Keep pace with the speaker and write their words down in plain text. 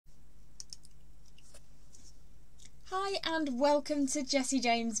Hi and welcome to Jessie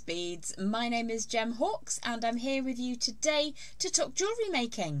James Beads. My name is Gem Hawkes and I'm here with you today to talk jewellery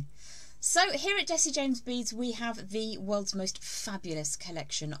making. So here at Jessie James Beads we have the world's most fabulous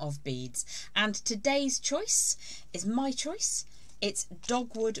collection of beads, and today's choice is my choice. It's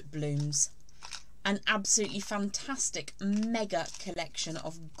Dogwood Blooms. An absolutely fantastic mega collection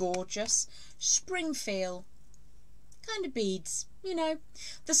of gorgeous spring feel kind of beads, you know,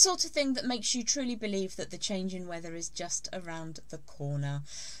 the sort of thing that makes you truly believe that the change in weather is just around the corner.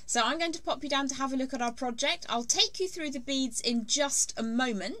 So I'm going to pop you down to have a look at our project. I'll take you through the beads in just a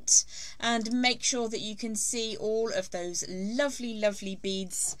moment and make sure that you can see all of those lovely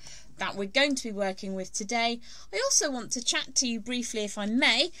beads that we're going to be working with today. I also want to chat to you briefly, if I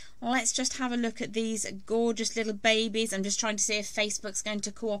may. Let's just have a look at these gorgeous little babies. I'm just trying to see if Facebook's going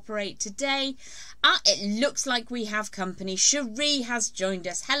to cooperate today. It looks like we have company. Cherie has joined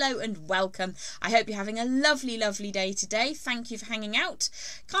us. Hello and welcome. I hope you're having a lovely day today. Thank you for hanging out.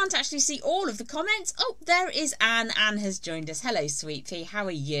 Can't actually see all of the comments. Oh, there is Anne. Anne has joined us. Hello, sweet pea. How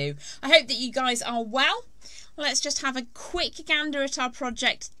are you? I hope that you guys are well. Let's just have a quick gander at our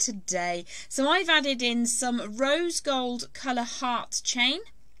project today. So I've added in some rose gold colour heart chain,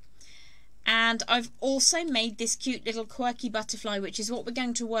 and I've also made this cute little quirky butterfly, which is what we're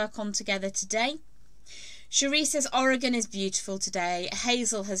going to work on together today. Cherie says Oregon is beautiful today.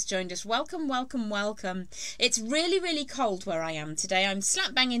 Hazel has joined us. Welcome. It's really cold where I am today. I'm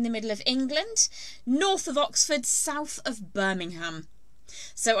slap bang in the middle of England, north of Oxford, south of Birmingham.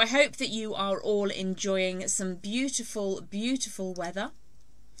 So I hope that you are all enjoying some beautiful weather.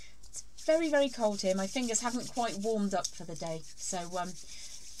 It's very cold here. My fingers haven't quite warmed up for the day. So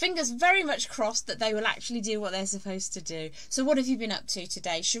fingers very much crossed that they will actually do what they're supposed to do. So what have you been up to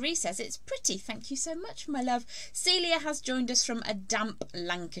today? Cherie says it's pretty. Thank you so much, my love. Celia has joined us from a damp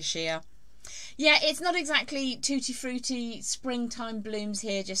Lancashire. Yeah, it's not exactly tutti frutti springtime blooms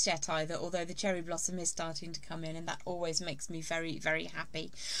here just yet either, although the cherry blossom is starting to come in, and that always makes me very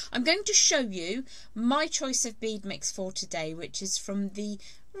happy. I'm going to show you my choice of bead mix for today, which is from the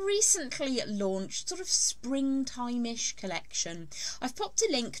recently launched sort of springtime-ish collection. I've popped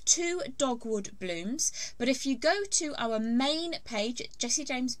a link to Dogwood Blooms, but if you go to our main page at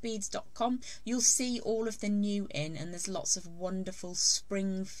jessiejamesbeads.com, you'll see all of the new in, and there's lots of wonderful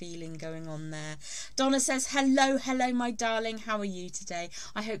spring feeling going on there. Donna says hello my darling, how are you today?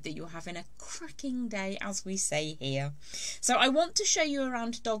 I hope that you're having a cracking day, as we say here. So I want to show you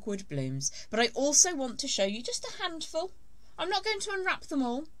around Dogwood Blooms, but I also want to show you just a handful. I'm not going to unwrap them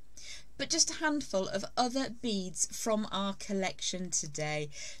all, but just a handful of other beads from our collection today.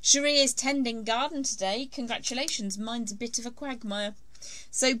 Cherie is tending garden today. Congratulations, mine's a bit of a quagmire.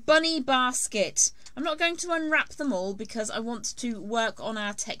 So bunny basket. I'm not going to unwrap them all because I want to work on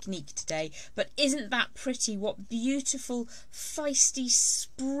our technique today, but isn't that pretty? What beautiful feisty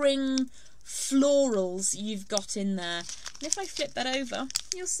spring florals you've got in there. And if I flip that over,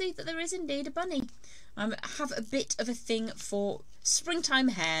 you'll see that there is indeed a bunny. I have a bit of a thing for springtime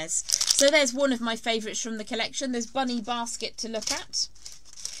hares. So there's one of my favourites from the collection. There's Bunny Basket to look at.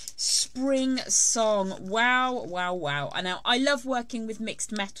 Spring Song. Wow. And now I love working with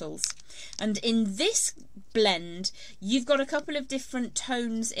mixed metals. And in this blend, you've got a couple of different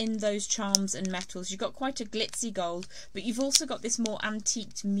tones in those charms and metals. You've got quite a glitzy gold, but you've also got this more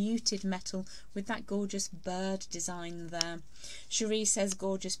antiqued muted metal with that gorgeous bird design there. Cherie says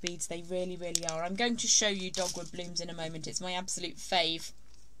gorgeous beads, they really are. I'm going to show you Dogwood Blooms in a moment. It's my absolute fave.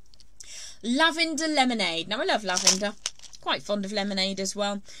 Lavender Lemonade. Now I love lavender. Quite fond of lemonade as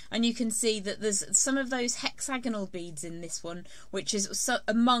well, and you can see that there's some of those hexagonal beads in this one, which is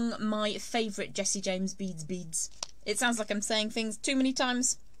among my favourite Jessie James beads. It sounds like I'm saying things too many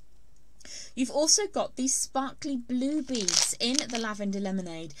times. You've also got these sparkly blue beads in the lavender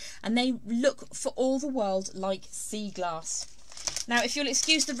lemonade, and they look for all the world like sea glass. Now if you'll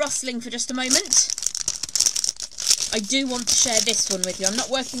excuse the rustling for just a moment, I do want to share this one with you. I'm not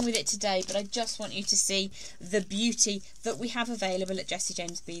working with it today, but I just want you to see the beauty that we have available at Jessie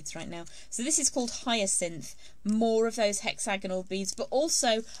James Beads right now. So this is called Hyacinth. More of those hexagonal beads, but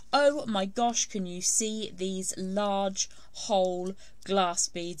also, oh my gosh, can you see these large whole glass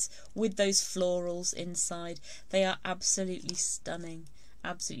beads with those florals inside? They are absolutely stunning.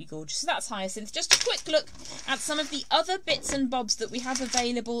 Absolutely gorgeous. So that's Hyacinth. Just a quick look at some of the other bits and bobs that we have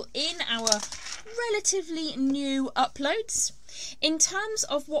available in our relatively new uploads. In terms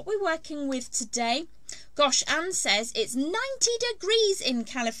of what we're working with today, Gosh, Anne says it's 90 degrees in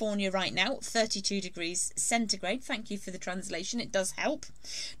California right now, 32 degrees centigrade. Thank you for the translation, it does help.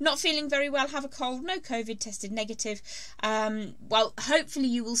 Not feeling very well, have a cold, no COVID, tested negative. Well, hopefully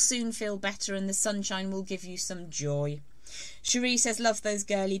you will soon feel better and the sunshine will give you some joy. Cherie says, love those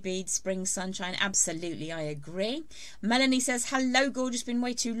girly beads, spring sunshine. Absolutely, I agree. Melanie says, hello, gorgeous, been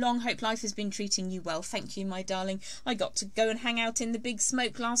way too long. Hope life has been treating you well. Thank you, my darling. I got to go and hang out in the big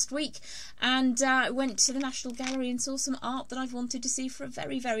smoke last week and went to the National Gallery and saw some art that I've wanted to see for a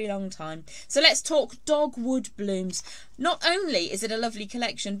very, very long time. So let's talk Dogwood Blooms. Not only is it a lovely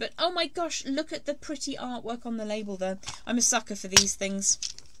collection, but oh my gosh, look at the pretty artwork on the label there. I'm a sucker for these things.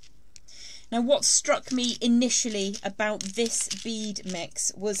 Now, what struck me initially about this bead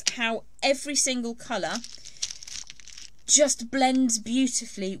mix was how every single colour just blends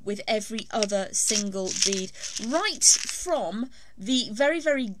beautifully with every other single bead. Right from the very,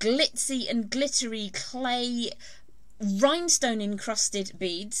 very glitzy and glittery clay rhinestone encrusted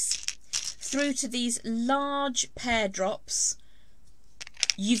beads through to these large pear drops.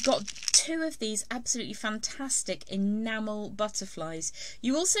 You've got two of these absolutely fantastic enamel butterflies.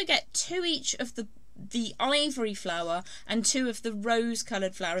 You also get two each of the ivory flower and two of the rose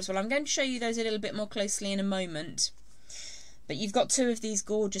coloured flower as well. I'm going to show you those a little bit more closely in a moment. But you've got two of these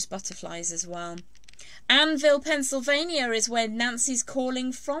gorgeous butterflies as well. Annville, Pennsylvania is where Nancy's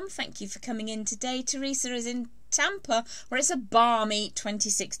calling from. Thank you for coming in today. Teresa is in Tampa, where it's a balmy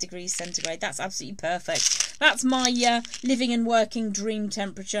 26 degrees centigrade. That's absolutely perfect. That's my living and working dream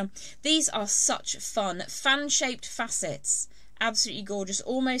temperature. These are such fun. Fan-shaped facets. Absolutely gorgeous.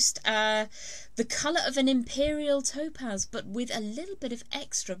 Almost the colour of an imperial topaz, but with a little bit of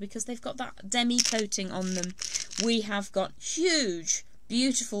extra because they've got that demi-coating on them. We have got huge,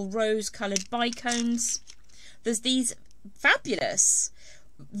 beautiful rose-coloured bicones. There's these fabulous,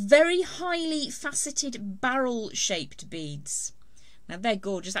 very highly faceted barrel-shaped beads. Now they're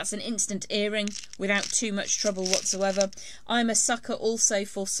gorgeous. That's an instant earring without too much trouble whatsoever. I'm a sucker also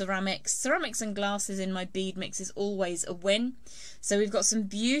for ceramics. Ceramics and glasses in my bead mix is always a win. So we've got some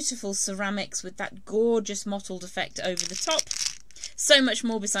beautiful ceramics with that gorgeous mottled effect over the top. So much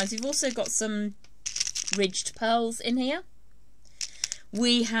more besides. We've also got some ridged pearls in here.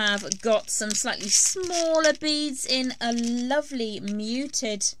 We have got some slightly smaller beads in a lovely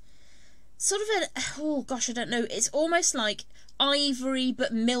muted, sort of a, oh gosh, I don't know, it's almost like ivory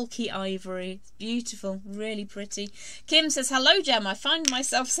but milky ivory. It's beautiful, really pretty. Kim says, hello Gem, I find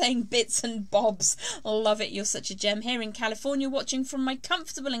myself saying bits and bobs. Love it, you're such a gem. Here in California, watching from my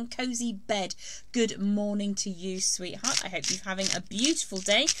comfortable and cosy bed. Good morning to you, sweetheart. I hope you're having a beautiful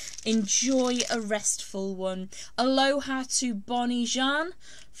day. Enjoy a restful one. Aloha to Bonnie Jean,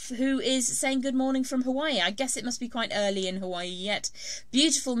 who is saying good morning from Hawaii. I guess it must be quite early in Hawaii yet.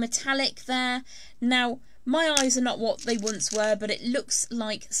 Beautiful metallic there. Now, my eyes are not what they once were, but it looks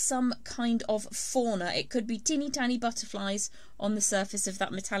like some kind of fauna. It could be teeny tiny butterflies on the surface of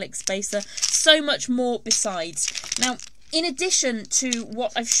that metallic spacer. So much more besides. Now, in addition to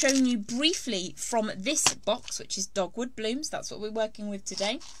what I've shown you briefly from this box, which is Dogwood Blooms, that's what we're working with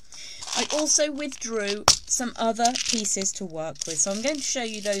today, I also withdrew some other pieces to work with. So I'm going to show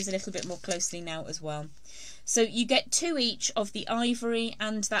you those a little bit more closely now as well. So you get two each of the ivory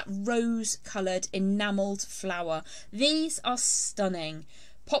and that rose-coloured enamelled flower. These are stunning.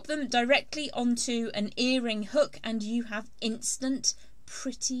 Pop them directly onto an earring hook and you have instant,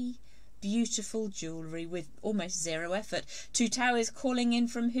 pretty, beautiful jewellery with almost zero effort. Two Towers calling in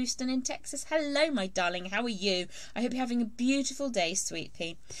from Houston in Texas. Hello, my darling. How are you? I hope you're having a beautiful day, sweet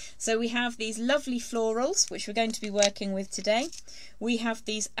pea. So we have these lovely florals, which we're going to be working with today. We have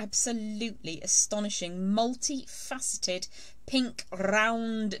these absolutely astonishing multi-faceted pink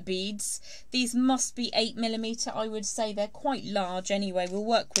round beads. These must be 8mm, I would say. They're quite large anyway. We'll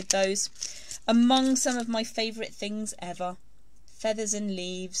work with those. Among some of my favourite things ever. Feathers and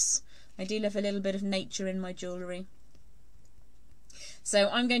leaves. I do love a little bit of nature in my jewellery. So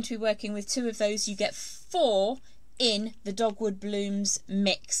I'm going to be working with two of those. You get 4 in the Dogwood Blooms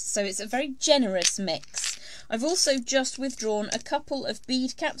mix. So it's a very generous mix. I've also just withdrawn a couple of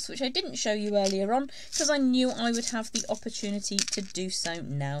bead caps, which I didn't show you earlier on, because I knew I would have the opportunity to do so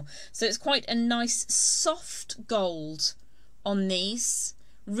now. So it's quite a nice soft gold on these.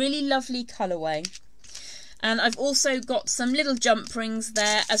 Really lovely colourway. And I've also got some little jump rings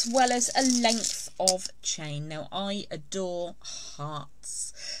there, as well as a length of chain. Now, I adore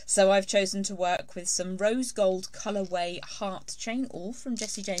hearts. So I've chosen to work with some rose gold colourway heart chain, all from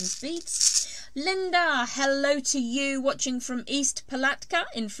Jessie James Beads. Linda, hello to you, watching from East Palatka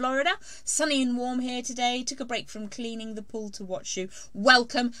in Florida. Sunny and warm here today. Took a break from cleaning the pool to watch you.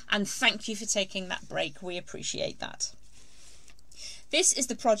 Welcome and thank you for taking that break. We appreciate that. This is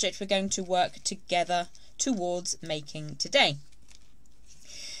the project we're going to work together towards making today.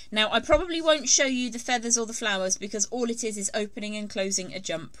 Now, I probably won't show you the feathers or the flowers because all it is opening and closing a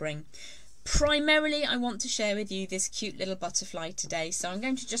jump ring. Primarily, I want to share with you this cute little butterfly today. So I'm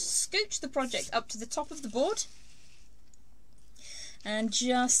going to just scooch the project up to the top of the board and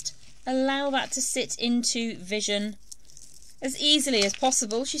just allow that to sit into vision as easily as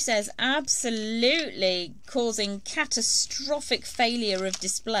possible. She says absolutely causing catastrophic failure of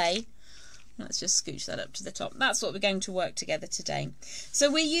display. Let's just scooch that up to the top. That's what we're going to work together today.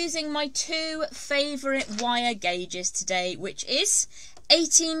 So we're using my two favourite wire gauges today, which is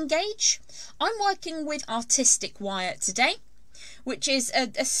 18 gauge. I'm working with artistic wire today, which is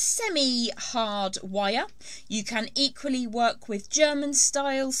a semi-hard wire. You can equally work with German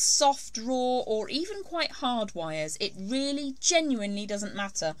style, soft, raw, or even quite hard wires. It really genuinely doesn't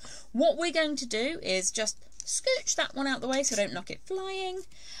matter. What we're going to do is just scooch that one out the way so I don't knock it flying.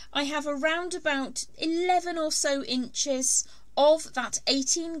 I have around about 11 or so inches of that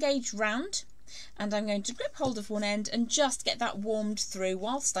 18 gauge round, and I'm going to grip hold of one end and just get that warmed through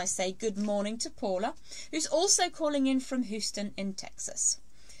whilst I say good morning to Paula, who's also calling in from Houston in Texas.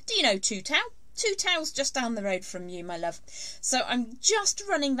 Do you know Two-Tow? Two-Tow's just down the road from you, my love. So I'm just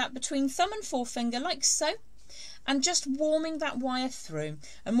running that between thumb and forefinger like so, and just warming that wire through.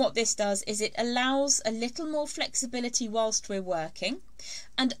 And what this does is it allows a little more flexibility whilst we're working,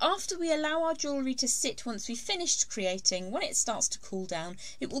 and after we allow our jewellery to sit once we've finished creating, when it starts to cool down,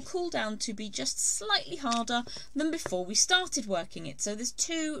 it will cool down to be just slightly harder than before we started working it. So there's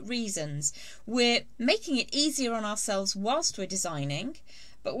two reasons. We're making it easier on ourselves whilst we're designing,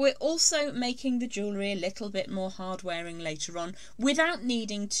 but we're also making the jewellery a little bit more hard wearing later on without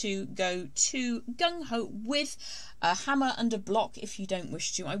needing to go too gung-ho with a hammer and a block if you don't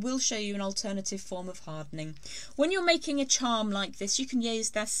wish to. I will show you an alternative form of hardening. When you're making a charm like this, you can use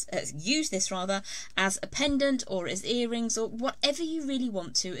this as a pendant or as earrings or whatever you really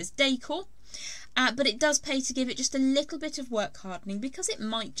want to as decor. But it does pay to give it just a little bit of work hardening because it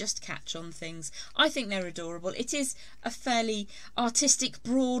might just catch on things. I think they're adorable. It is a fairly artistic,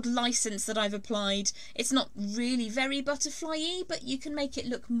 broad license that I've applied. It's not really very butterfly-y, but you can make it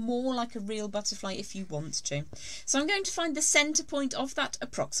look more like a real butterfly if you want to. So I'm going to find the centre point of that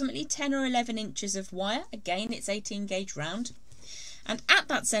approximately 10 or 11 inches of wire. Again, it's 18 gauge round. And at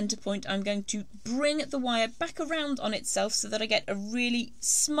that centre point, I'm going to bring the wire back around on itself so that I get a really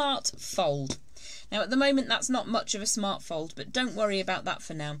smart fold. Now, at the moment, that's not much of a smart fold, but don't worry about that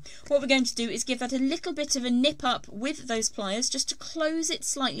for now. What we're going to do is give that a little bit of a nip up with those pliers, just to close it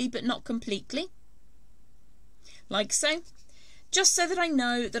slightly, but not completely. Like so. Just so that I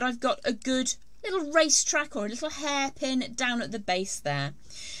know that I've got a good little racetrack or a little hairpin down at the base there.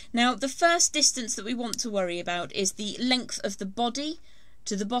 Now, the first distance that we want to worry about is the length of the body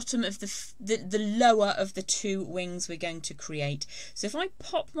to the bottom of the lower of the two wings we're going to create. So if I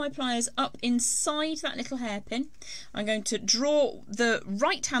pop my pliers up inside that little hairpin, I'm going to draw the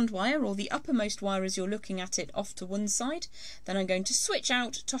right hand wire, or the uppermost wire as you're looking at it, off to one side. Then I'm going to switch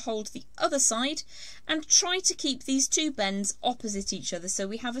out to hold the other side and try to keep these two bends opposite each other so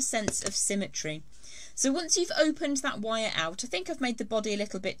we have a sense of symmetry. So once you've opened that wire out, I think I've made the body a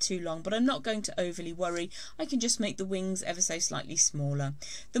little bit too long, but I'm not going to overly worry. I can just make the wings ever so slightly smaller.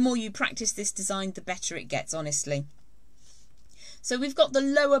 The more you practice this design, the better it gets, honestly. So we've got the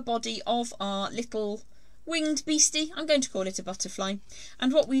lower body of our little winged beastie. I'm going to call it a butterfly.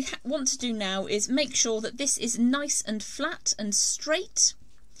 And what we want to do now is make sure that this is nice and flat and straight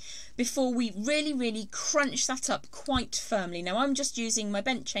before we really crunch that up quite firmly. Now, I'm just using my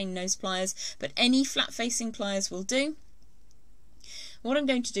bent chain nose pliers, but any flat facing pliers will do. What I'm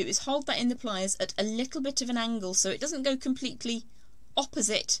going to do is hold that in the pliers at a little bit of an angle so it doesn't go completely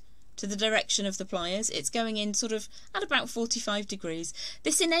opposite to the direction of the pliers. It's going in sort of at about 45 degrees.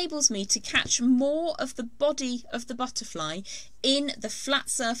 This enables me to catch more of the body of the butterfly in the flat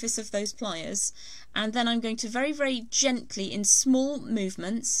surface of those pliers, and then I'm going to very gently, in small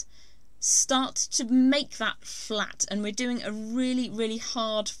movements, start to make that flat, and we're doing a really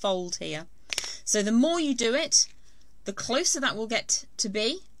hard fold here. So the more you do it, the closer that will get to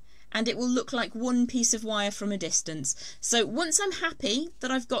be, and it will look like one piece of wire from a distance. So once I'm happy that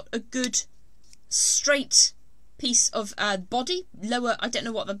I've got a good straight piece of body, lower, I don't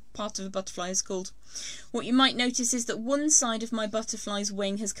know what the part of a butterfly is called. What you might notice is that one side of my butterfly's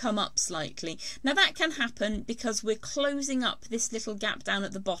wing has come up slightly. Now that can happen because we're closing up this little gap down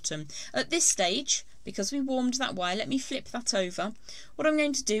at the bottom. At this stage, because we warmed that wire, let me flip that over. What I'm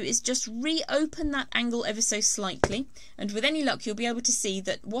going to do is just reopen that angle ever so slightly, and with any luck you'll be able to see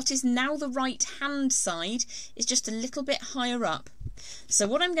that what is now the right hand side is just a little bit higher up. So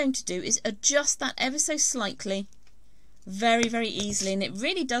what I'm going to do is adjust that ever so slightly, very, very easily, and it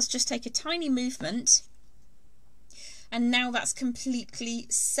really does just take a tiny movement, and now that's completely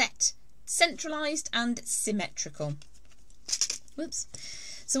set, centralised and symmetrical. Whoops.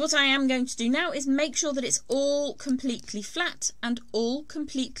 So what I am going to do now is make sure that it's all completely flat and all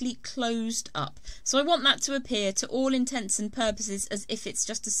completely closed up. So I want that to appear to all intents and purposes as if it's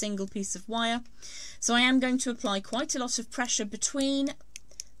just a single piece of wire. So I am going to apply quite a lot of pressure between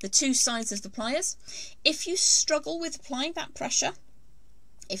the two sides of the pliers. If you struggle with applying that pressure,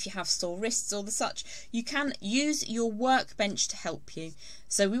 if you have sore wrists or the such, you can use your workbench to help you.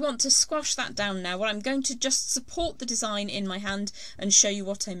 So we want to squash that down now. Well, I'm going to just support the design in my hand and show you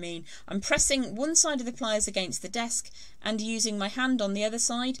what I mean. I'm pressing one side of the pliers against the desk and using my hand on the other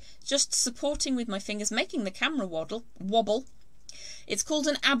side, just supporting with my fingers, making the camera wobble. It's called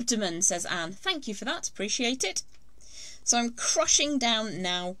an abdomen, says Anne. Thank you for that, appreciate it. So I'm crushing down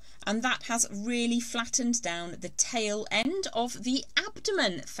now, and that has really flattened down the tail end of the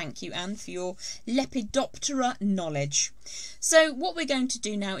abdomen. Thank you, Anne, for your Lepidoptera knowledge. So what we're going to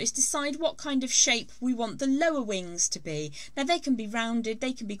do now is decide what kind of shape we want the lower wings to be. Now they can be rounded,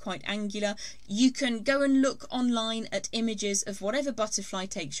 they can be quite angular. You can go and look online at images of whatever butterfly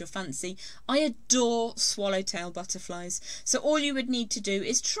takes your fancy. I adore swallowtail butterflies. So all you would need to do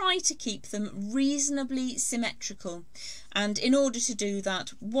is try to keep them reasonably symmetrical. And in order to do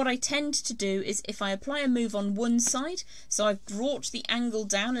that, what I tend to do is if I apply a move on one side, so I've brought the angle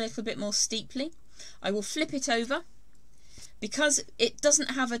down a little bit more steeply, I will flip it over. Because it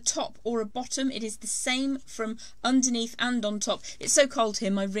doesn't have a top or a bottom, it is the same from underneath and on top. It's so cold here,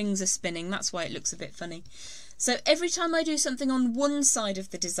 my rings are spinning, that's why it looks a bit funny. So every time I do something on one side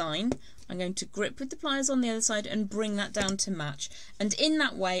of the design, I'm going to grip with the pliers on the other side and bring that down to match. And in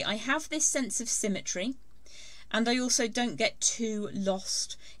that way, I have this sense of symmetry. And I also don't get too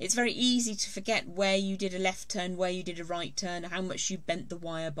lost. It's very easy to forget where you did a left turn, where you did a right turn, how much you bent the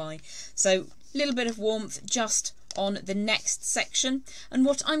wire by. So a little bit of warmth just on the next section. And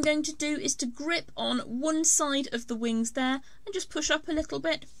what I'm going to do is to grip on one side of the wings there and just push up a little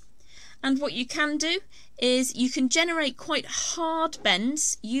bit. And what you can do is you can generate quite hard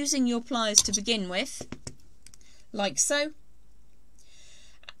bends using your pliers to begin with, like so.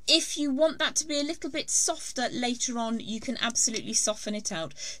 If you want that to be a little bit softer later on, you can absolutely soften it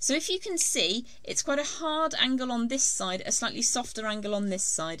out. So if you can see, it's quite a hard angle on this side, a slightly softer angle on this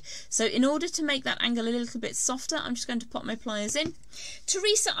side. So in order to make that angle a little bit softer, I'm just going to pop my pliers in.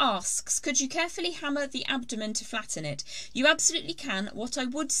 Teresa asks, could you carefully hammer the abdomen to flatten it? You absolutely can. What I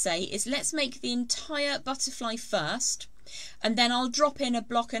would say is let's make the entire butterfly first. And then I'll drop in a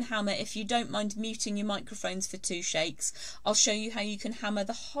block and hammer. If you don't mind muting your microphones for 2 shakes, I'll show you how you can hammer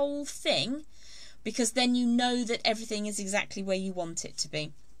the whole thing, because then you know that everything is exactly where you want it to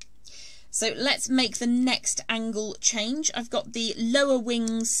be. So let's make the next angle change. I've got the lower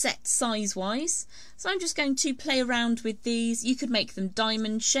wings set size wise, so I'm just going to play around with these. You could make them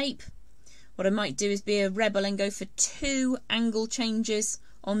diamond shape. What I might do is be a rebel and go for 2 angle changes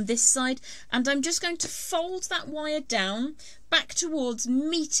on this side, and I'm just going to fold that wire down back towards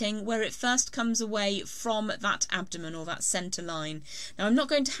meeting where it first comes away from that abdomen or that centre line. Now I'm not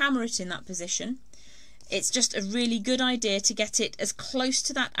going to hammer it in that position. It's just a really good idea to get it as close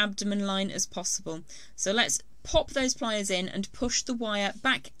to that abdomen line as possible. So let's pop those pliers in and push the wire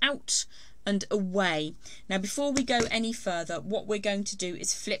back out and away. Now before we go any further, what we're going to do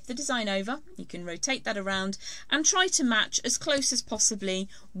is flip the design over. You can rotate that around and try to match as close as possibly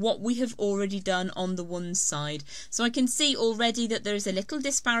what we have already done on the one side. So I can see already that there is a little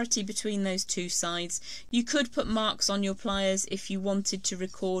disparity between those 2 sides. You could put marks on your pliers if you wanted to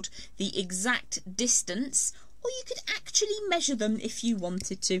record the exact distance, or you could actually measure them if you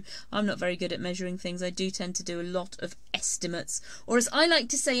wanted to. I'm not very good at measuring things. I do tend to do a lot of estimates, or as I like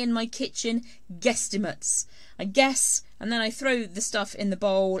to say in my kitchen, guesstimates. I guess, and then I throw the stuff in the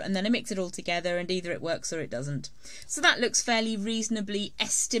bowl, and then I mix it all together, and either it works or it doesn't. So that looks fairly reasonably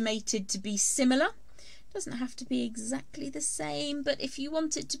estimated to be similar. Doesn't have to be exactly the same, but if you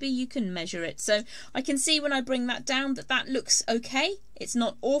want it to be, you can measure it. So I can see when I bring that down that that looks okay. It's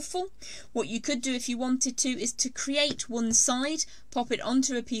not awful. What you could do if you wanted to is to create one side, pop it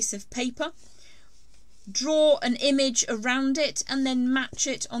onto a piece of paper, draw an image around it and then match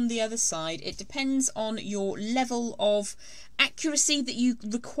it on the other side. It depends on your level of accuracy that you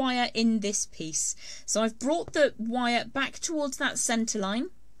require in this piece. So I've brought the wire back towards that centre line.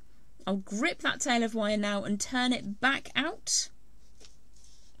 I'll grip that tail of wire now and turn it back out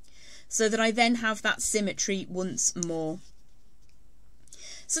so that I then have that symmetry once more.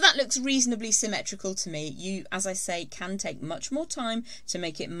 So that looks reasonably symmetrical to me. You, as I say, can take much more time to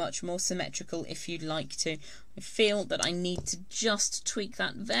make it much more symmetrical if you'd like to. I feel that I need to just tweak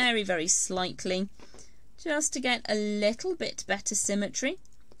that very, very slightly just to get a little bit better symmetry.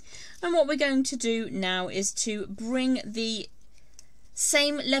 And what we're going to do now is to bring the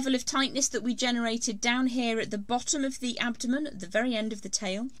same level of tightness that we generated down here at the bottom of the abdomen, at the very end of the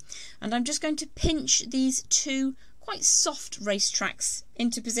tail. And I'm just going to pinch these two quite soft racetracks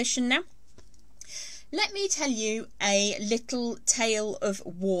into position now. Let me tell you a little tale of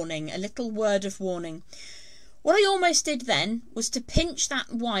warning, a little word of warning. What I almost did then was to pinch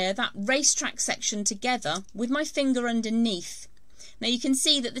that wire, that racetrack section together with my finger underneath. Now you can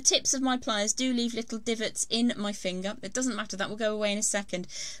see that the tips of my pliers do leave little divots in my finger. It doesn't matter, that will go away in a second.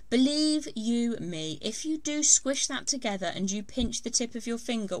 Believe you me, if you do squish that together and you pinch the tip of your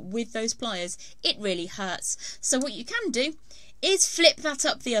finger with those pliers, it really hurts. So what you can do is flip that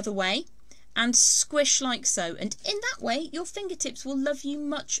up the other way and squish like so, and in that way your fingertips will love you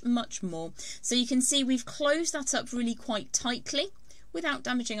much, much more. So you can see we've closed that up really quite tightly without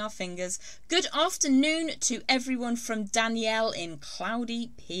damaging our fingers. Good afternoon to everyone from Danielle in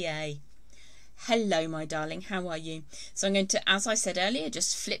cloudy PA. Hello my darling, how are you? So I'm going to, as I said earlier,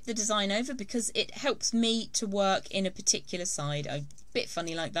 just flip the design over because it helps me to work in a particular side. A bit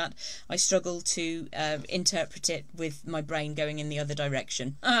funny like that. I struggle to interpret it with my brain going in the other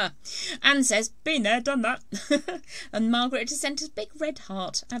direction. Anne says, been there, done that. And Margaret has sent us big red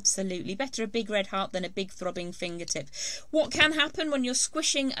heart. Absolutely. Better a big red heart than a big throbbing fingertip. What can happen when you're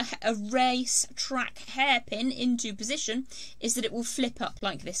squishing a race track hairpin into position is that it will flip up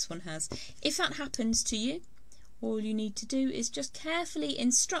like this one has. If that happens to you, all you need to do is just carefully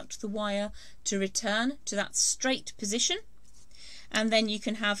instruct the wire to return to that straight position, and then you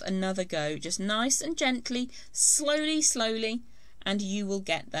can have another go, just nice and gently, slowly, slowly, and you will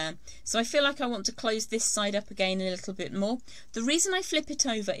get there. So I feel like I want to close this side up again a little bit more. The reason I flip it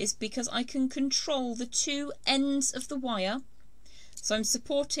over is because I can control the two ends of the wire. So I'm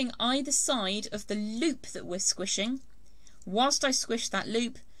supporting either side of the loop that we're squishing. Whilst I squish that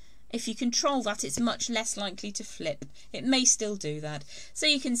loop, if you control that, it's much less likely to flip. It may still do that. So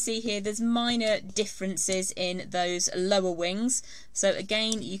you can see here there's minor differences in those lower wings. So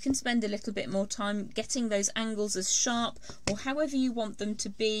again, you can spend a little bit more time getting those angles as sharp or however you want them to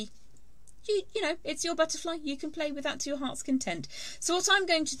be. You know, it's your butterfly. You can play with that to your heart's content. So what I'm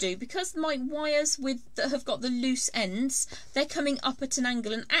going to do, because my wires that have got the loose ends, they're coming up at an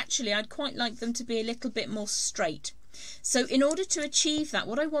angle, and actually I'd quite like them to be a little bit more straight. So in order to achieve that,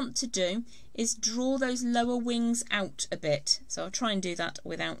 what I want to do is draw those lower wings out a bit. So I'll try and do that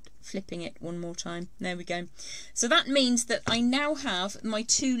without flipping it one more time. There we go. So that means that I now have my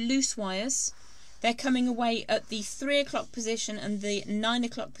two loose wires. They're coming away at the 3 o'clock position and the 9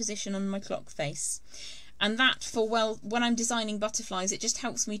 o'clock position on my clock face. And that, for, well, when I'm designing butterflies, it just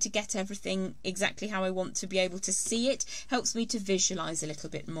helps me to get everything exactly how I want to be able to see it. Helps me to visualise a little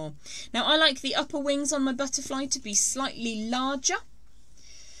bit more. Now, I like the upper wings on my butterfly to be slightly larger.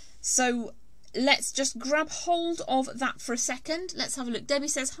 So let's just grab hold of that for a second. Let's have a look. Debbie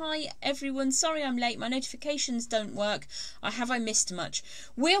says, hi everyone, sorry I'm late. My notifications don't work. Have I missed much?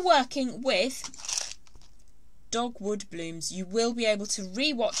 We're working with Dogwood Blooms. You will be able to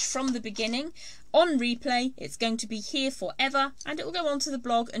re-watch from the beginning on replay. It's going to be here forever, and it will go onto the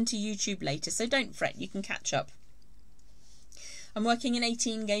blog and to YouTube later, so don't fret, you can catch up. I'm working in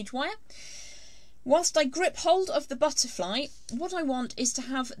 18 gauge wire. Whilst I grip hold of the butterfly, what I want is to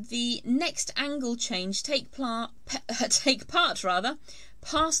have the next angle change take part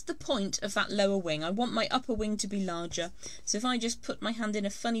past the point of that lower wing. I want my upper wing to be larger. So if I just put my hand in a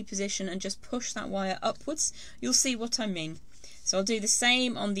funny position and just push that wire upwards, you'll see what I mean. So I'll do the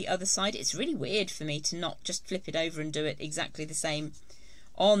same on the other side. It's really weird for me to not just flip it over and do it exactly the same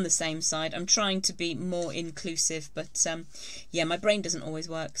on the same side. I'm trying to be more inclusive, but yeah, my brain doesn't always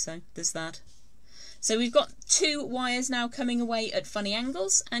work, so there's that. So we've got two wires now coming away at funny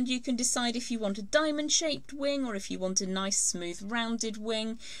angles, and you can decide if you want a diamond-shaped wing or if you want a nice, smooth, rounded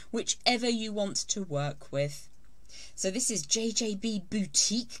wing, whichever you want to work with. So this is JJB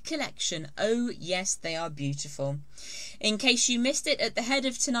Boutique Collection. Oh yes, they are beautiful. In case you missed it at the head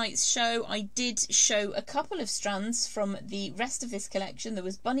of tonight's show, I did show a couple of strands from the rest of this collection. There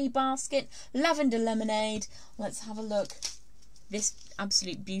was Bunny Basket, Lavender Lemonade. Let's have a look. This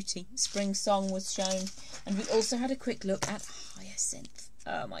absolute beauty, Spring Song, was shown. And we also had a quick look at Hyacinth.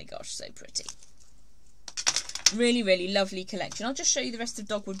 Oh my gosh, so pretty. Really, really lovely collection. I'll just show you the rest of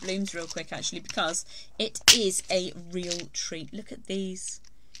Dogwood Blooms real quick, actually, because it is a real treat. Look at these.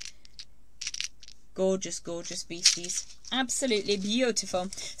 Gorgeous, gorgeous beasties. Absolutely beautiful.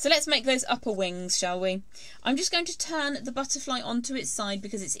 So let's make those upper wings, shall we? I'm just going to turn the butterfly onto its side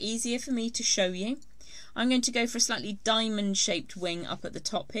because it's easier for me to show you. I'm going to go for a slightly diamond-shaped wing up at the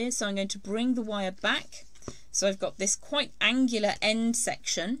top here. So I'm going to bring the wire back. So I've got this quite angular end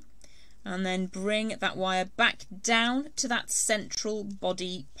section. And then bring that wire back down to that central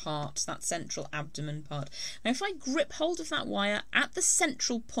body part, that central abdomen part. Now if I grip hold of that wire at the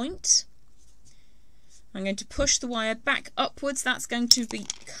central point, I'm going to push the wire back upwards. That's going to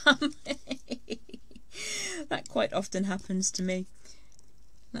become... That quite often happens to me.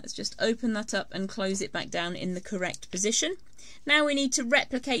 Let's just open that up and close it back down in the correct position. Now we need to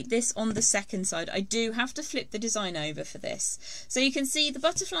replicate this on the second side. I do have to flip the design over for this. So you can see the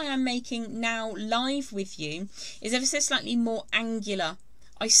butterfly I'm making now live with you is ever so slightly more angular.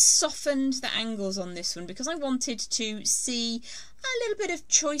 I softened the angles on this one because I wanted to see a little bit of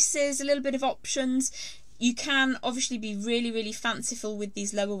choices, a little bit of options. You can obviously be really, really fanciful with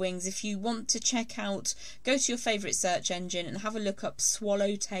these lower wings. If you want to check out, go to your favourite search engine and have a look up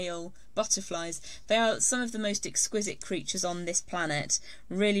swallowtail butterflies. They are some of the most exquisite creatures on this planet.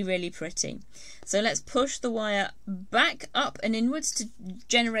 Really, really pretty. So let's push the wire back up and inwards to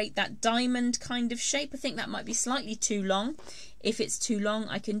generate that diamond kind of shape. I think that might be slightly too long. If it's too long,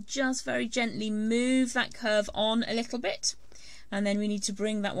 I can just very gently move that curve on a little bit. And then we need to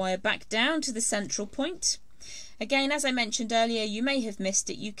bring that wire back down to the central point. Again, as I mentioned earlier, you may have missed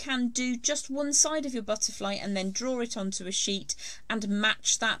it. You can do just one side of your butterfly and then draw it onto a sheet and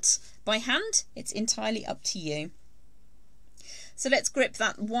match that by hand. It's entirely up to you. So let's grip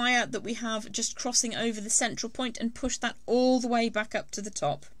that wire that we have just crossing over the central point and push that all the way back up to the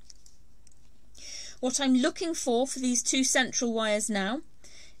top. What I'm looking for these two central wires now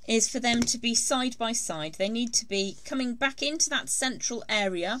is for them to be side by side. They need to be coming back into that central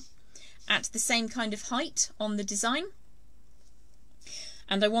area at the same kind of height on the design.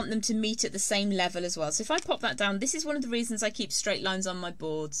 And I want them to meet at the same level as well. So if I pop that down, this is one of the reasons I keep straight lines on my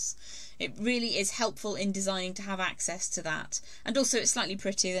boards. It really is helpful in designing to have access to that. And also it's slightly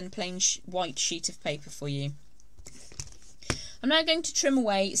prettier than a plain white sheet of paper for you. I'm now going to trim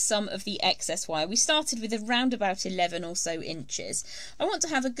away some of the excess wire. We started with around about 11 or so inches. I want to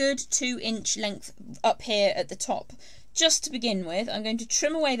have a good 2-inch length up here at the top. Just to begin with, I'm going to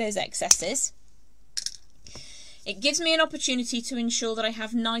trim away those excesses. It gives me an opportunity to ensure that I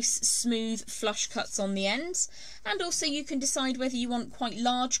have nice, smooth, flush cuts on the ends. And also you can decide whether you want quite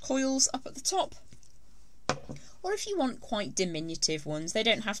large coils up at the top, or if you want quite diminutive ones. They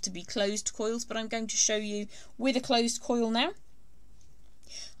don't have to be closed coils, but I'm going to show you with a closed coil now.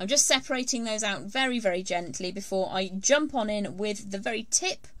 I'm just separating those out very, very gently before I jump on in with the very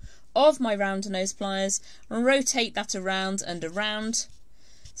tip of my rounder nose pliers and rotate that around and around.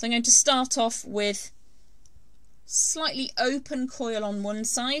 So I'm going to start off with slightly open coil on one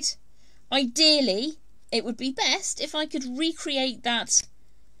side. Ideally, it would be best if I could recreate that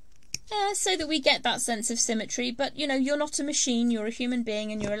so that we get that sense of symmetry, but you know, you're not a machine, you're a human being,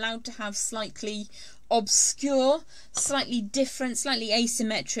 and you're allowed to have slightly obscure, slightly different, slightly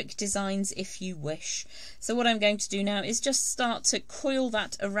asymmetric designs if you wish. So what I'm going to do now is just start to coil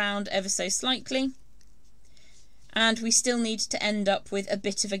that around ever so slightly, and we still need to end up with a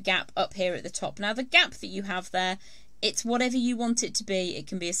bit of a gap up here at the top. Now the gap that you have there, it's whatever you want it to be. It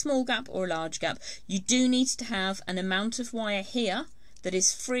can be a small gap or a large gap. You do need to have an amount of wire here that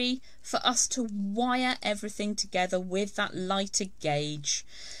is free for us to wire everything together with that lighter gauge.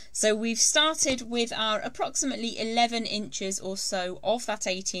 So we've started with our approximately 11 inches or so of that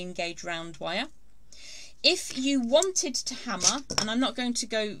 18 gauge round wire. If you wanted to hammer, and I'm not going to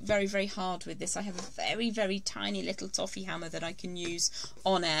go very, very hard with this, I have a very, very tiny little toffee hammer that I can use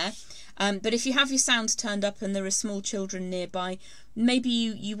on air. But if you have your sound turned up and there are small children nearby, maybe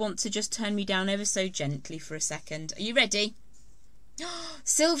you want to just turn me down ever so gently for a second. Are you ready?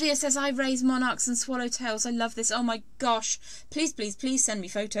 Sylvia says, I raise monarchs and swallowtails. I love this. Oh my gosh. Please, please, please send me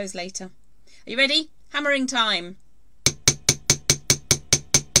photos later. Are you ready? Hammering time.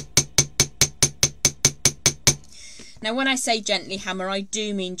 Now, when I say gently hammer, I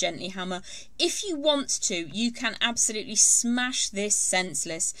do mean gently hammer. If you want to, you can absolutely smash this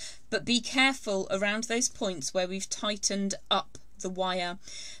senseless, but be careful around those points where we've tightened up the wire.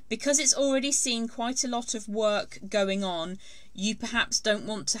 Because it's already seen quite a lot of work going on, you perhaps don't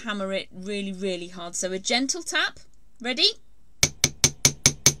want to hammer it really, really hard. So a gentle tap. Ready?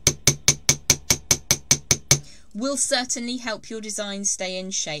 Will certainly help your design stay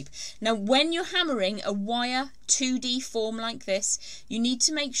in shape. Now, when you're hammering a wire 2D form like this, you need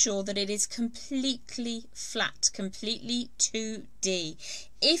to make sure that it is completely flat, completely 2D.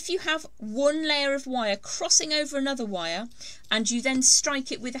 If you have one layer of wire crossing over another wire and you then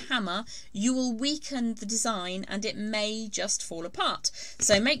strike it with a hammer, you will weaken the design and it may just fall apart.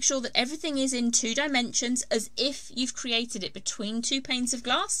 So make sure that everything is in 2 dimensions as if you've created it between 2 panes of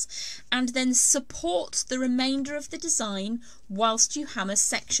glass, and then support the remainder of the design whilst you hammer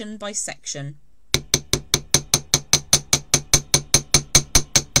section by section.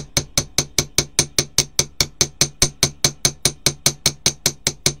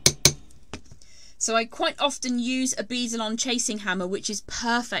 So I quite often use a bead-along chasing hammer, which is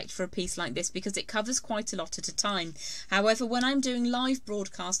perfect for a piece like this because it covers quite a lot at a time. However, when I'm doing live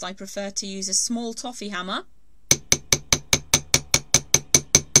broadcast, I prefer to use a small toffee hammer.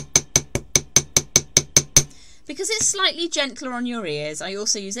 Because it's slightly gentler on your ears. I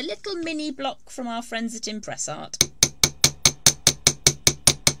also use a little mini block from our friends at Impress Art.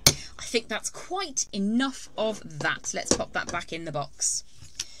 I think that's quite enough of that. Let's pop that back in the box.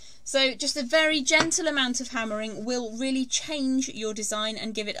 So just a very gentle amount of hammering will really change your design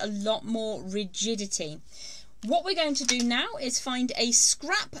and give it a lot more rigidity. What we're going to do now is find a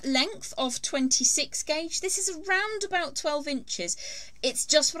scrap length of 26 gauge. This is around about 12 inches. It's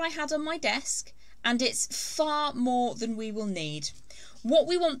just what I had on my desk and it's far more than we will need. What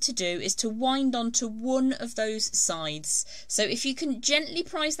we want to do is to wind onto one of those sides. So if you can gently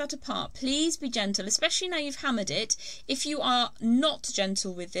prise that apart, please be gentle, especially now you've hammered it. If you are not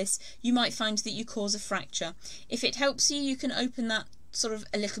gentle with this, you might find that you cause a fracture. If it helps you, you can open that sort of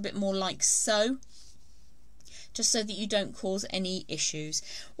a little bit more like so, just so that you don't cause any issues.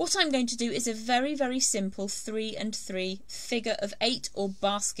 What I'm going to do is a very, very simple 3 and 3 figure of 8 or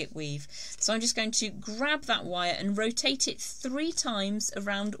basket weave. So I'm just going to grab that wire and rotate it 3 times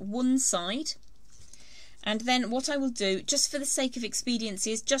around one side. And then what I will do, just for the sake of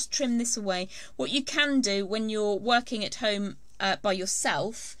expediency, is just trim this away. What you can do when you're working at home by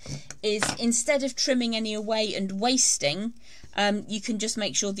yourself is, instead of trimming any away and wasting, you can just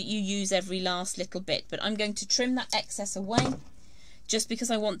make sure that you use every last little bit. But I'm going to trim that excess away just because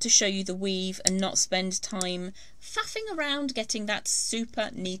I want to show you the weave and not spend time faffing around getting that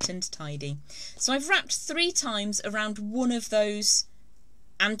super neat and tidy. So I've wrapped 3 times around one of those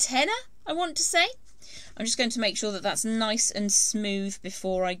antennae, I want to say. I'm just going to make sure that that's nice and smooth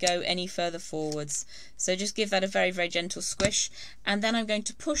before I go any further forwards. So just give that a very, very gentle squish, and then I'm going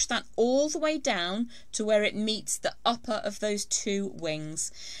to push that all the way down to where it meets the upper of those 2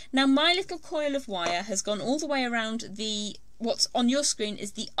 wings. Now my little coil of wire has gone all the way around what's on your screen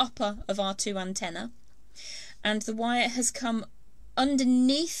is the upper of our 2 antennae, and the wire has come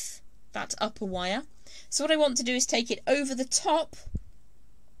underneath that upper wire. So what I want to do is take it over the top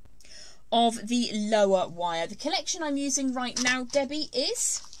of the lower wire. The collection I'm using right now, Debbie,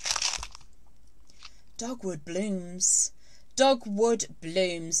 is Dogwood Blooms. Dogwood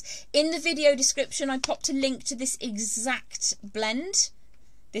Blooms. In the video description, I popped a link to this exact blend,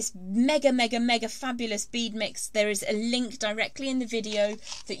 this mega, mega, mega fabulous bead mix. There is a link directly in the video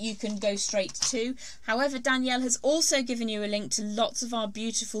that you can go straight to. However, Danielle has also given you a link to lots of our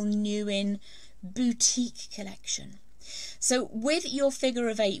beautiful new in boutique collection. So with your figure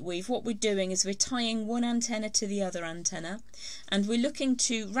of 8 weave, what we're doing is we're tying one antenna to the other antenna, and we're looking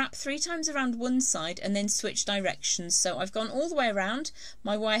to wrap 3 times around one side and then switch directions. So I've gone all the way around,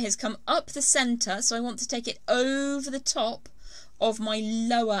 my wire has come up the centre, so I want to take it over the top of my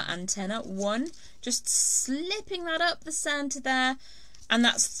lower antenna. 1, just slipping that up the centre there, and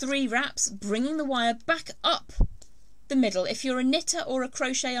that's 3 wraps, bringing the wire back up the middle. If you're a knitter or a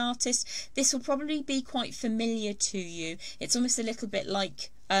crochet artist, this will probably be quite familiar to you. It's almost a little bit like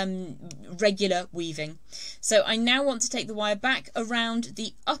regular weaving. So I now want to take the wire back around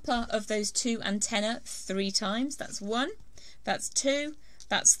the upper of those 2 antennae 3 times. That's 1, that's 2,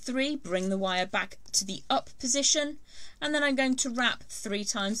 that's 3. Bring the wire back to the up position, and then I'm going to wrap 3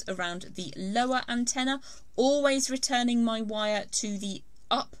 times around the lower antenna, always returning my wire to the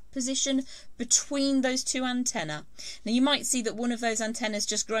up position between those 2 antennae. Now you might see that one of those antennas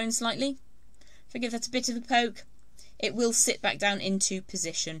just grown slightly. If I give that a bit of a poke, it will sit back down into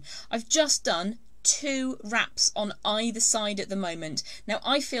position. I've just done 2 wraps on either side at the moment. Now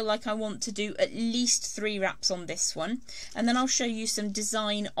I feel like I want to do at least 3 wraps on this one, and then I'll show you some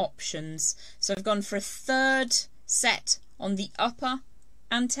design options. So I've gone for a 3rd set on the upper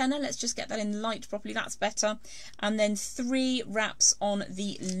antenna. Let's just get that in light properly, that's better. And then 3 wraps on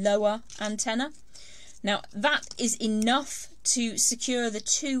the lower antenna. Now that is enough to secure the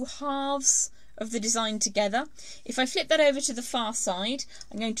 2 halves of the design together. If I flip that over to the far side,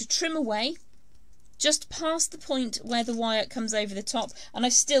 I'm going to trim away just past the point where the wire comes over the top, and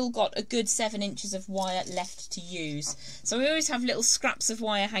I've still got a good 7 inches of wire left to use. So we always have little scraps of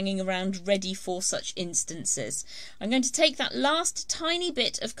wire hanging around ready for such instances. I'm going to take that last tiny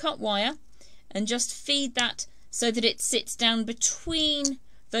bit of cut wire and just feed that so that it sits down between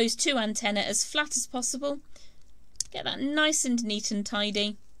those 2 antennae as flat as possible. Get that nice and neat and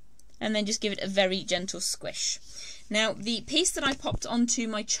tidy, and then just give it a very gentle squish. Now the piece that I popped onto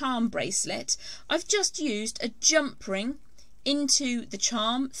my charm bracelet, I've just used a jump ring into the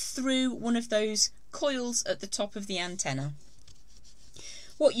charm through one of those coils at the top of the antenna.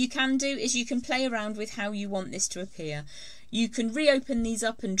 What you can do is you can play around with how you want this to appear. You can reopen these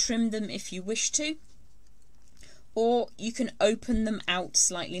up and trim them if you wish to, or you can open them out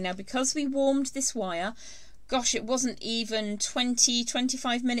slightly. Now because we warmed this wire, gosh, it wasn't even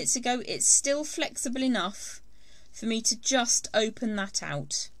 20-25 minutes ago, it's still flexible enough for me to just open that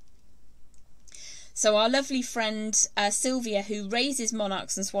out. So our lovely friend Sylvia, who raises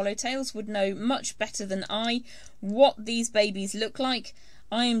monarchs and swallowtails, would know much better than I what these babies look like.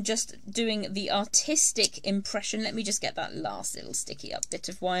 I am just doing the artistic impression. Let me just get that last little sticky up bit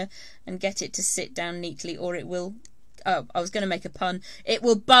of wire and get it to sit down neatly, or it will... Oh, I was going to make a pun. It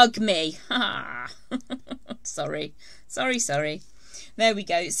will bug me. Sorry. There we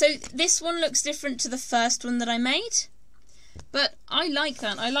go. So this one looks different to the first one that I made, but I like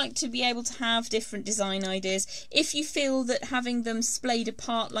that. I like to be able to have different design ideas. If you feel that having them splayed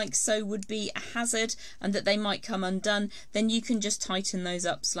apart like so would be a hazard and that they might come undone, then you can just tighten those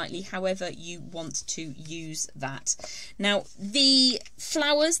up slightly however you want to use that. Now the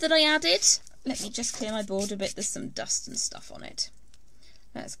flowers that I added, let me just clear my board a bit, there's some dust and stuff on it.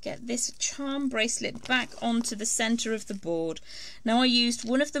 Let's get this charm bracelet back onto the centre of the board. Now I used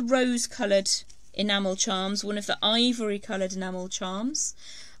one of the rose coloured enamel charms, one of the ivory coloured enamel charms.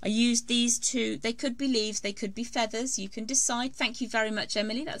 I used these 2, they could be leaves, they could be feathers, you can decide. Thank you very much,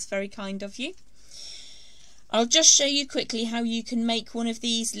 Emily, that's very kind of you. I'll just show you quickly how you can make one of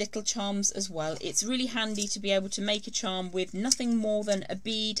these little charms as well. It's really handy to be able to make a charm with nothing more than a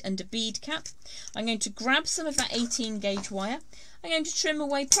bead and a bead cap. I'm going to grab some of that 18 gauge wire. I'm going to trim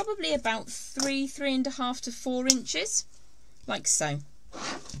away probably about 3.5 to 4 inches, like so.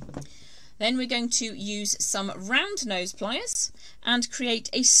 Then we're going to use some round nose pliers and create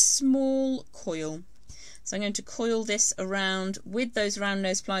a small coil. So I'm going to coil this around with those round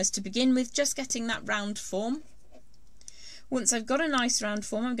nose pliers to begin with, just getting that round form. Once I've got a nice round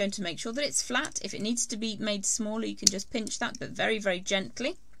form, I'm going to make sure that it's flat. If it needs to be made smaller, you can just pinch that, but very, very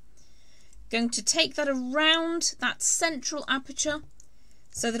gently. Going to take that around that central aperture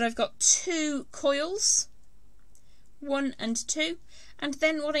so that I've got 2 coils, 1 and 2, and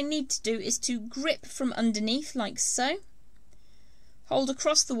then what I need to do is to grip from underneath like so, hold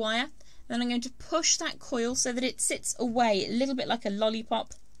across the wire, then I'm going to push that coil so that it sits away a little bit like a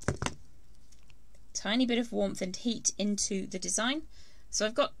lollipop. Tiny bit of warmth and heat into the design. So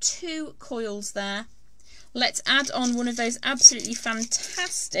I've got 2 coils there. Let's add on one of those absolutely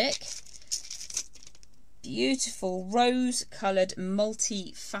fantastic, beautiful rose coloured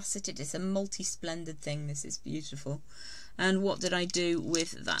multi-faceted, it's a multi-splendid thing, this is beautiful. And what did I do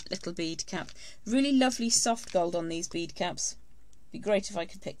with that little bead cap? Really lovely soft gold on these bead caps. Be great if I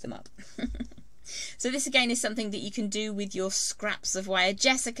could pick them up. So this again is something that you can do with your scraps of wire.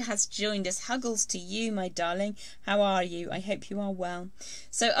 Jessica has joined us. Huggles to you, my darling. How are you? I hope you are well.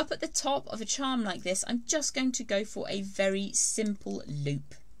 So up at the top of a charm like this, I'm just going to go for a very simple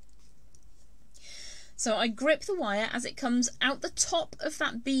loop. So I grip the wire as it comes out the top of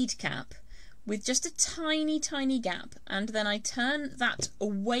that bead cap with just a tiny, tiny gap, and then I turn that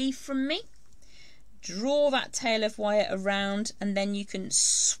away from me, draw that tail of wire around, and then you can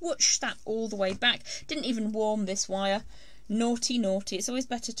swoosh that all the way back. Didn't even warm this wire. Naughty, naughty. It's always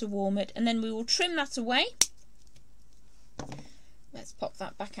better to warm it. And then we will trim that away. Let's pop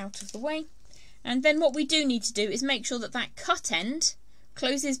that back out of the way. And then what we do need to do is make sure that that cut end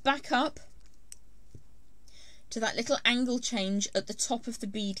closes back up to that little angle change at the top of the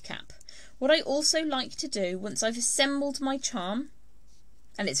bead cap. What I also like to do once I've assembled my charm,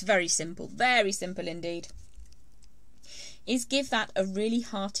 and it's very simple indeed, is give that a really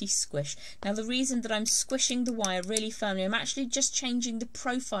hearty squish. Now the reason that I'm squishing the wire really firmly, I'm actually just changing the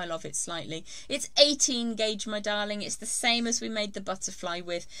profile of it slightly. It's 18 gauge, my darling. It's the same as we made the butterfly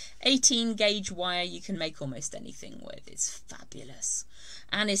with. 18 gauge wire you can make almost anything with. It's fabulous.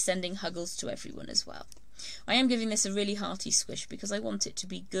 And is sending huggles to everyone as well. I am giving this a really hearty squish because I want it to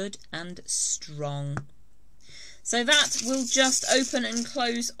be good and strong. So that will just open and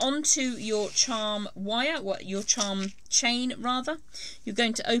close onto your charm wire, your charm chain rather. You're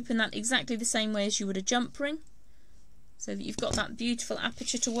going to open that exactly the same way as you would a jump ring, so that you've got that beautiful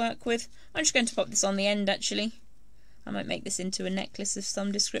aperture to work with. I'm just going to pop this on the end actually. I might make this into a necklace of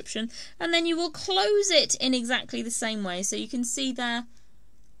some description. And then you will close it in exactly the same way. So you can see there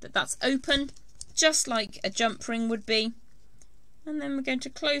that that's open, just like a jump ring would be. And then we're going to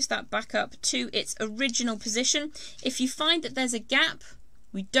close that back up to its original position. If you find that there's a gap,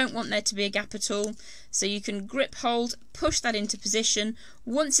 we don't want there to be a gap at all. So you can grip hold, push that into position.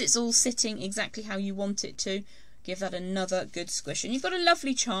 Once it's all sitting exactly how you want it to, give that another good squish. And you've got a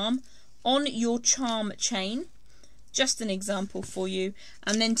lovely charm on your charm chain. Just an example for you.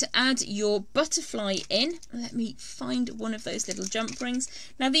 And then to add your butterfly in, let me find one of those little jump rings.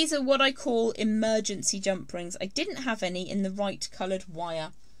 Now these are what I call emergency jump rings. I didn't have any in the right coloured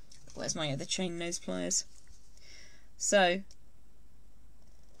wire. Where's my other chain nose pliers? So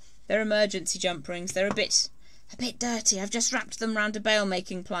they're emergency jump rings. They're a bit dirty. I've just wrapped them around a bail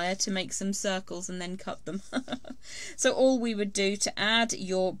making plier to make some circles and then cut them. So all we would do to add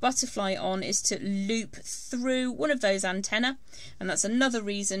your butterfly on is to loop through one of those antennae, and that's another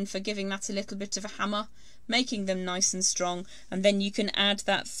reason for giving that a little bit of a hammer, making them nice and strong, and then you can add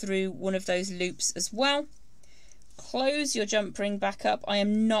that through one of those loops as well. Close your jump ring back up. I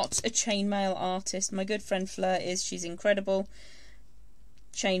am not a chainmail artist. My good friend Fleur is. She's incredible.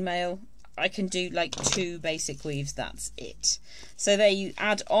 Chainmail, I can do like 2 basic weaves, that's it. So there you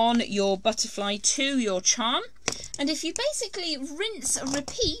add on your butterfly to your charm, and if you basically rinse and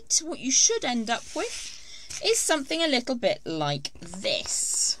repeat, what you should end up with is something a little bit like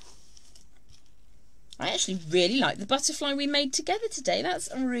this. I actually really like the butterfly we made together today. That's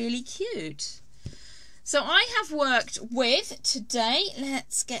really cute. So I have worked with today,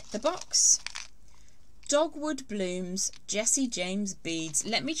 let's get the box, Dogwood Blooms Jessie James beads.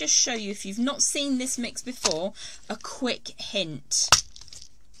 Let me just show you, if you've not seen this mix before, a quick hint.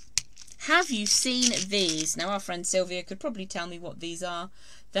 Have you seen these? Now our friend Sylvia could probably tell me what these are.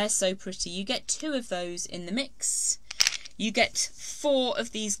 They're so pretty. You get 2 of those in the mix. You get 4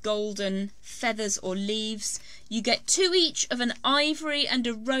 of these golden feathers or leaves. You get 2 each of an ivory and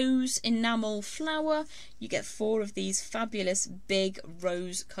a rose enamel flower. You get 4 of these fabulous big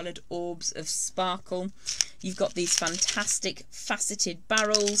rose coloured orbs of sparkle. You've got these fantastic faceted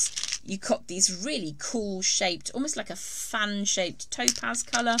barrels. You've got these really cool shaped, almost like a fan shaped topaz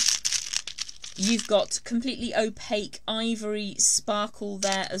colour. You've got completely opaque ivory sparkle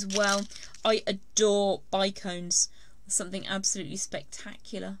there as well. I adore bicones. Something absolutely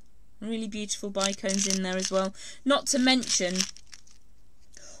spectacular. Really beautiful bicones in there as well. Not to mention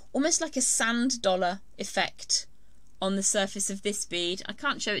almost like a sand dollar effect on the surface of this bead. I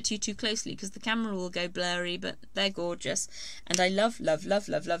can't show it to you too closely because the camera will go blurry, but they're gorgeous. And I love, love, love,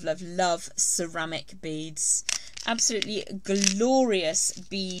 love, love, love, love ceramic beads. Absolutely glorious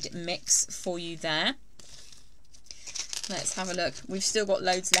bead mix for you there. Let's have a look. We've still got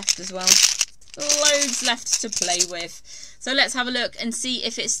loads left as well. Loads left to play with. So let's have a look and see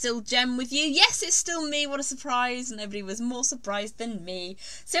if it's still Jem with you. Yes, it's still me. What a surprise. Nobody was more surprised than me.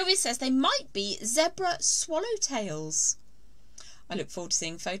 Sylvia says they might be zebra swallowtails. I look forward to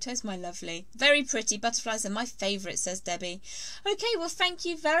seeing photos, my lovely. Very pretty. Butterflies are my favourite, says Debbie. Okay, well, thank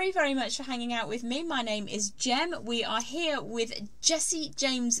you very, very much for hanging out with me. My name is Jem. We are here with Jessie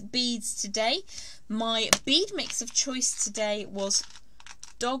James beads today. My bead mix of choice today was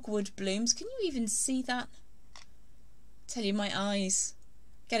Dogwood Blooms. Can you even see that? Tell you, my eyes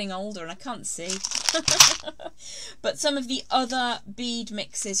getting older and I can't see. But some of the other bead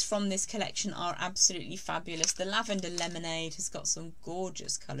mixes from this collection are absolutely fabulous. The Lavender Lemonade has got some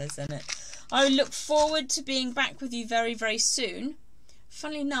gorgeous colours in it. I look forward to being back with you very, very soon.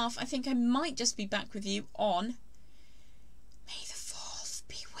 Funnily enough, I think I might just be back with you on May the 4th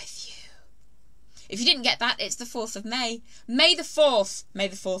be with you. If you didn't get that, it's the 4th of May. May the 4th. May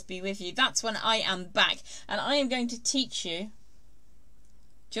the 4th be with you. That's when I am back. And I am going to teach you.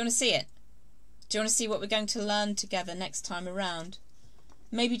 Do you want to see it? Do you want to see what we're going to learn together next time around?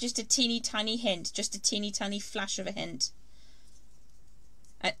 Maybe just a teeny tiny hint. Just a teeny tiny flash of a hint.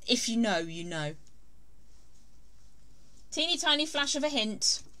 If you know, you know. Teeny tiny flash of a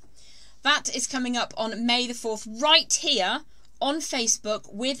hint. That is coming up on May the 4th, right here on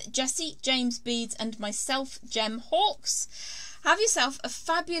Facebook with Jessie James Beads and myself, Gem Hawkes. Have yourself a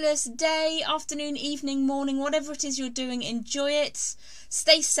fabulous day, afternoon, evening, morning, whatever it is you're doing. Enjoy it.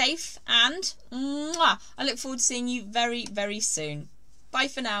 Stay safe, and I look forward to seeing you very, very soon. Bye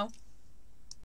for now.